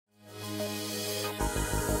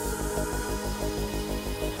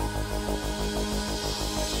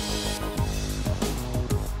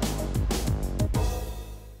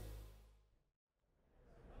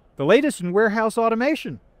the latest in warehouse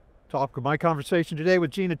automation. Talk of my conversation today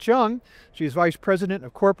with Gina Chung. She's Vice President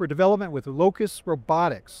of Corporate Development with Locus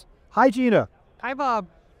Robotics. Hi, Gina. Hi, Bob.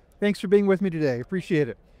 Thanks for being with me today. Appreciate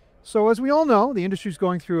it. So as we all know, the industry's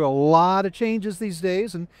going through a lot of changes these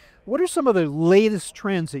days. And what are some of the latest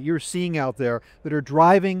trends that you're seeing out there that are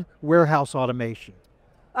driving warehouse automation?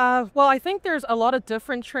 Well, I think there's a lot of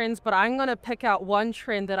different trends, but I'm going to pick out one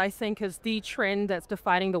trend that I think is the trend that's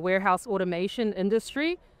defining the warehouse automation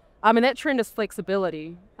industry. And that trend is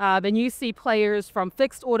flexibility. And you see players from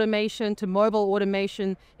fixed automation to mobile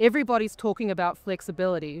automation, everybody's talking about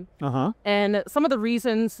flexibility. And some of the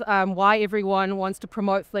reasons why everyone wants to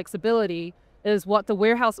promote flexibility is what the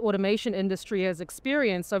warehouse automation industry has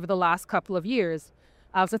experienced over the last couple of years.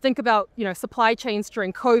 So think about, supply chains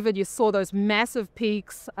during COVID. You saw those massive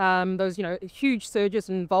peaks, those, huge surges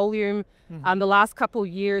in volume. The last couple of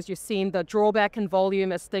years, you've seen the drawback in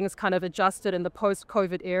volume as things kind of adjusted in the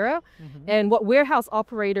post-COVID era. And what warehouse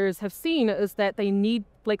operators have seen is that they need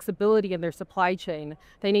flexibility in their supply chain.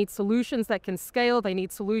 They need solutions that can scale. They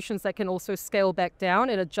need solutions that can also scale back down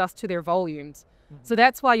and adjust to their volumes. So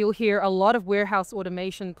that's why you'll hear a lot of warehouse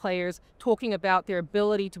automation players talking about their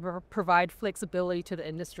ability to provide flexibility to the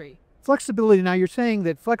industry. Flexibility, now you're saying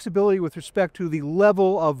that flexibility with respect to the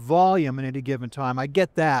level of volume at any given time, I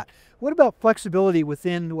get that. What about flexibility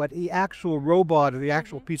within what the actual robot or the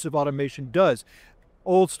actual piece of automation does?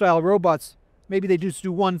 Old style robots, maybe they just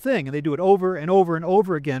do one thing and they do it over and over and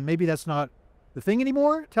over again. Maybe that's not the thing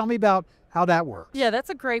anymore. Tell me about how that works. Yeah, that's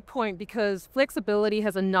a great point because flexibility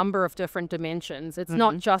has a number of different dimensions. It's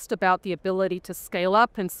not just about the ability to scale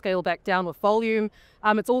up and scale back down with volume.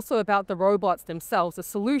 It's also about the robots themselves, the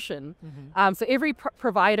solution. So every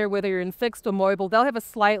provider, whether you're in fixed or mobile, they'll have a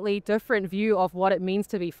slightly different view of what it means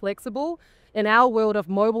to be flexible. In our world of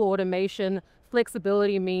mobile automation,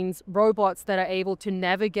 flexibility means robots that are able to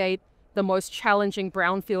navigate the most challenging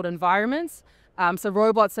brownfield environments. So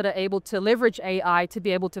robots that are able to leverage AI to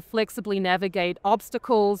be able to flexibly navigate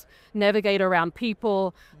obstacles, navigate around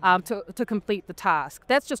people to complete the task.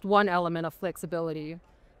 That's just one element of flexibility.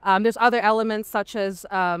 There's other elements such as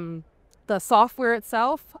the software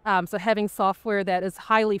itself. So having software that is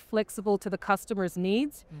highly flexible to the customer's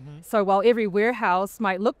needs. So while every warehouse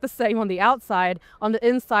might look the same on the outside, on the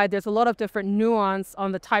inside there's a lot of different nuance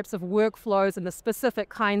on the types of workflows and the specific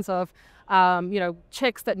kinds of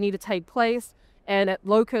checks that need to take place. And at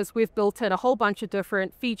Locus, we've built in a whole bunch of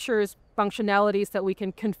different features, functionalities that we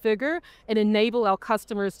can configure and enable our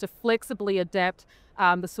customers to flexibly adapt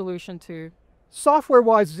the solution to.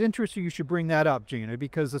 Software-wise, it's interesting you should bring that up, Gina,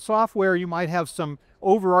 because the software, you might have some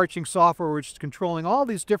overarching software which is controlling all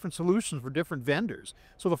these different solutions for different vendors.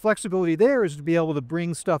 So the flexibility there is to be able to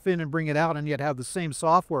bring stuff in and bring it out and yet have the same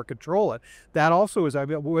software control it. That also is,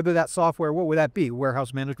 whether that software, what would that be?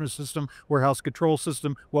 Warehouse management system, warehouse control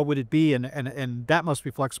system, what would it be? And that must be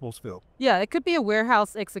flexible still. Yeah, it could be a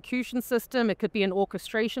warehouse execution system. It could be an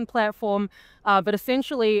orchestration platform. But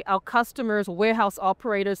essentially, our customers, warehouse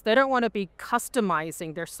operators, they don't want to be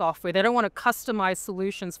customizing their software. They don't want to customize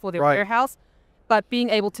solutions for their warehouse. But being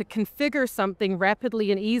able to configure something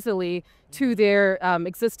rapidly and easily to their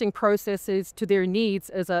existing processes, to their needs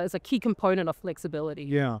is a key component of flexibility.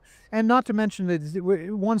 Yeah, and not to mention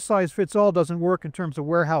that one size fits all doesn't work in terms of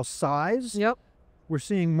warehouse size. Yep. We're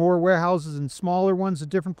seeing more warehouses and smaller ones at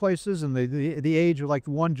different places, and the age of like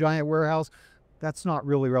one giant warehouse, that's not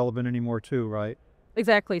really relevant anymore too, right?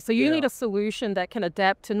 Exactly. So you need a solution that can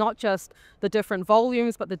adapt to not just the different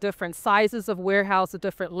volumes, but the different sizes of warehouse, the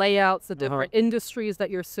different layouts, the different industries that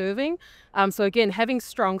you're serving. So again, having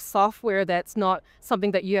strong software that's not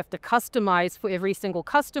something that you have to customize for every single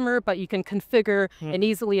customer, but you can configure and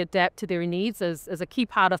easily adapt to their needs is a key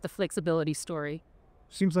part of the flexibility story.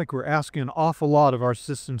 Seems like we're asking an awful lot of our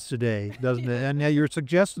systems today, doesn't it? And now you're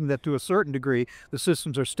suggesting that to a certain degree, the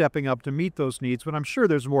systems are stepping up to meet those needs, but I'm sure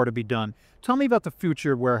there's more to be done. Tell me about the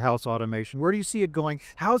future of warehouse automation. Where do you see it going?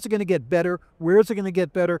 How is it going to get better? Where is it going to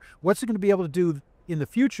get better? What's it going to be able to do in the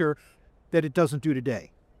future that it doesn't do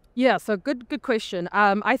today? Yeah, so good question.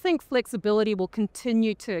 I think flexibility will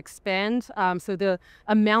continue to expand. So the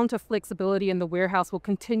amount of flexibility in the warehouse will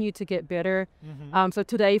continue to get better. So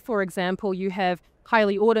today, for example, you have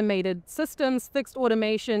highly automated systems, fixed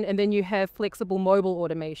automation, and then you have flexible mobile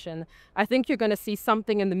automation. I think you're going to see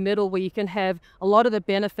something in the middle where you can have a lot of the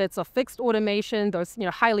benefits of fixed automation, those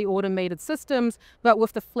highly automated systems, but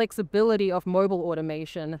with the flexibility of mobile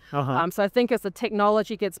automation. So I think as the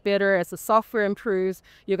technology gets better, as the software improves,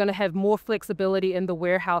 you're going to have more flexibility in the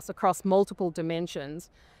warehouse across multiple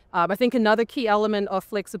dimensions. I think another key element of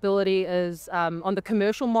flexibility is on the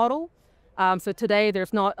commercial model. So today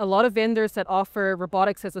there's not a lot of vendors that offer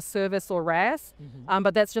robotics as a service or RaaS,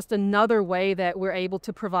 but that's just another way that we're able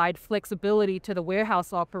to provide flexibility to the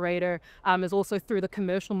warehouse operator, is also through the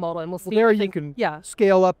commercial model. And we'll see. There you can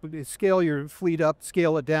scale up, scale your fleet up,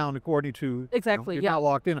 scale it down according to, exactly. you're not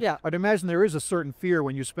locked in. Yeah. I'd imagine there is a certain fear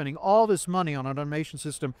when you're spending all this money on an automation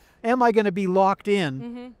system. Am I going to be locked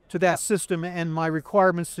in to that system and my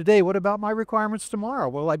requirements today? What about my requirements tomorrow?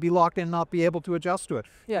 Will I be locked in and not be able to adjust to it?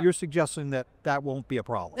 Yeah. You're suggesting that won't be a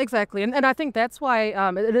problem. Exactly. And I think that's why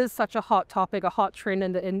it is such a hot topic, a hot trend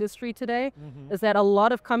in the industry today, is that a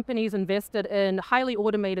lot of companies invested in highly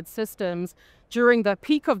automated systems during the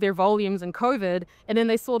peak of their volumes in COVID, and then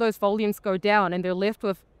they saw those volumes go down and they're left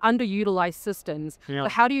with underutilized systems. Yeah. So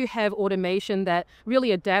how do you have automation that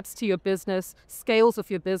really adapts to your business, scales with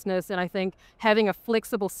your business? And I think having a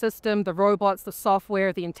flexible system, the robots, the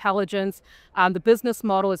software, the intelligence, the business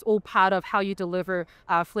model is all part of how you deliver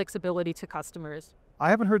flexibility to customers.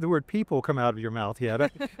 I haven't heard the word people come out of your mouth yet.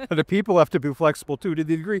 The people have to be flexible too, to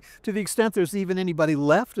the extent there's even anybody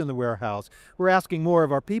left in the warehouse. We're asking more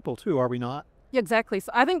of our people too, are we not? Yeah, exactly.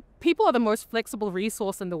 So I think people are the most flexible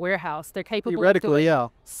resource in the warehouse. They're capable Theoretically,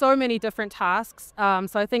 of doing so many different tasks. So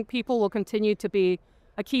I think people will continue to be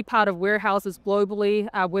a key part of warehouses globally,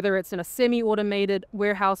 whether it's in a semi-automated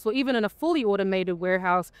warehouse or even in a fully automated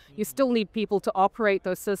warehouse. You still need people to operate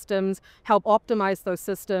those systems, help optimize those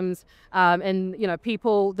systems, and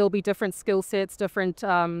people. There'll be different skill sets, different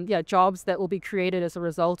jobs that will be created as a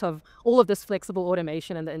result of all of this flexible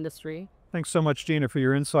automation in the industry. Thanks so much, Gina, for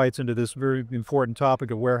your insights into this very important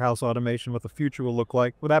topic of warehouse automation, what the future will look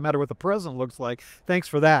like, for that matter, what the present looks like. Thanks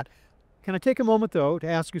for that. Can I take a moment, though, to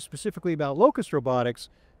ask you specifically about Locus Robotics?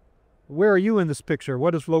 Where are you in this picture?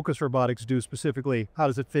 What does Locus Robotics do specifically? How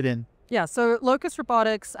does it fit in? Yeah, so Locus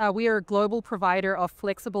Robotics, we are a global provider of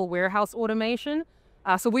flexible warehouse automation.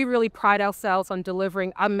 So we really pride ourselves on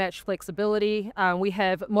delivering unmatched flexibility. We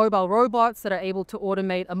have mobile robots that are able to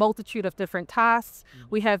automate a multitude of different tasks.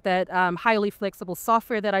 We have that highly flexible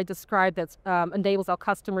software that I described that enables our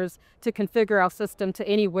customers to configure our system to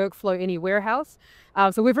any workflow, any warehouse.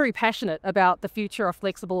 So we're very passionate about the future of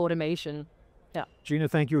flexible automation. Yeah. Gina,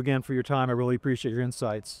 thank you again for your time. I really appreciate your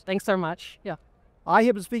insights. Thanks so much. Yeah. I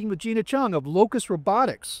have been speaking with Gina Chung of Locus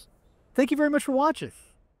Robotics. Thank you very much for watching.